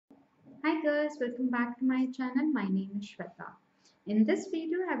Hi guys, welcome back to my channel. My name is Shweta. In this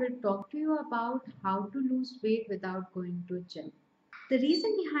video, I will talk to you about how to lose weight without going to a gym. The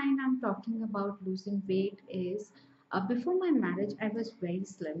reason behind I'm talking about losing weight is before my marriage, I was very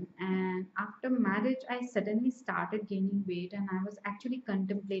slim, and after marriage, I suddenly started gaining weight, and I was actually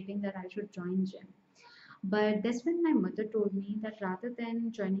contemplating that I should join gym. But that's when my mother told me that rather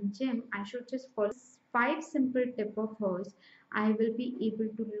than joining gym, I should just follow five simple tips of hers. I will be able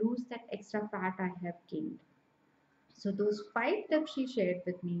to lose that extra fat I have gained. So those five tips she shared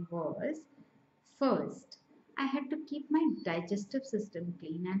with me was first, I had to keep my digestive system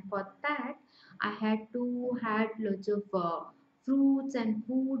clean, and for that, I had to had lots of fruits and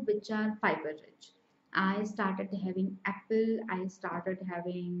food which are fiber rich. I started having apple, I started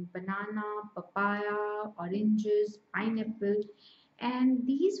having banana, papaya, oranges, pineapple, and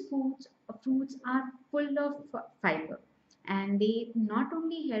these fruits are full of fiber, and they not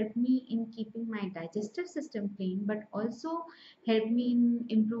only help me in keeping my digestive system clean but also help me in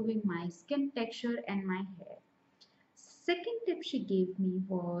improving my skin texture and my hair. Second tip she gave me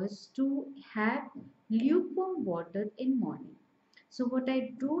was to have lukewarm water in morning. So what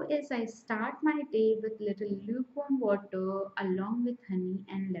I do is I start my day with little lukewarm water along with honey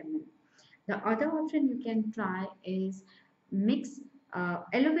and lemon. The other option you can try is mix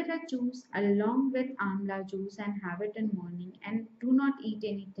aloevera juice along with amla juice and have it in morning, and do not eat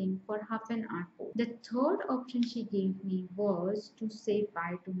anything for half an hour. The third option she gave me was to say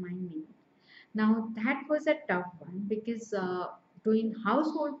bye to my maid. Now that was a tough one because doing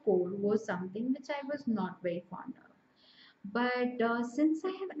household chore was something which I was not very fond of. But since I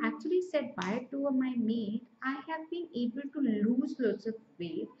have actually said bye to my maid, I have been able to lose lots of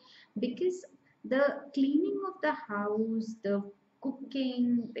weight because the cleaning of the house, the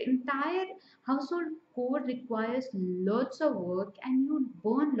cooking, the entire household chore requires lots of work, and you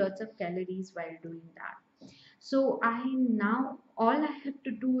burn lots of calories while doing that. So I now all I have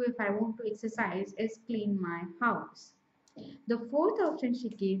to do if I want to exercise is clean my house. The fourth option she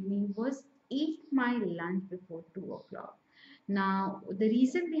gave me was eat my lunch before 2 o'clock. Now, the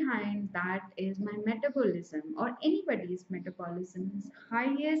reason behind that is my metabolism or anybody's metabolism is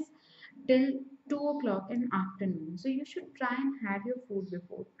highest till 2 o'clock in afternoon. So you should try and have your food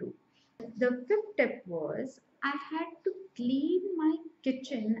before 2. The fifth tip was I had to clean my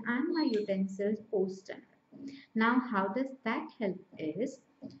kitchen and my utensils post dinner. Now, how does that help is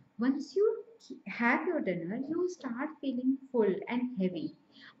once you have your dinner, you start feeling full and heavy.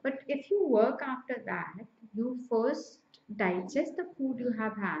 But if you work after that, you first digest the food you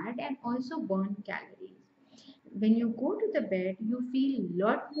have had and also burn calories. When you go to the bed, you feel a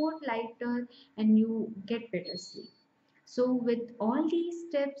lot more lighter and you get better sleep. So, with all these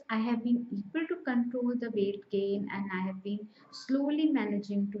steps, I have been able to control the weight gain, and I have been slowly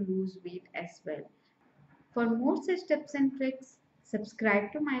managing to lose weight as well. For more such tips and tricks,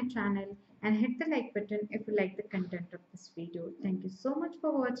 subscribe to my channel and hit the like button if you like the content of this video. Thank you so much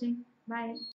for watching. Bye.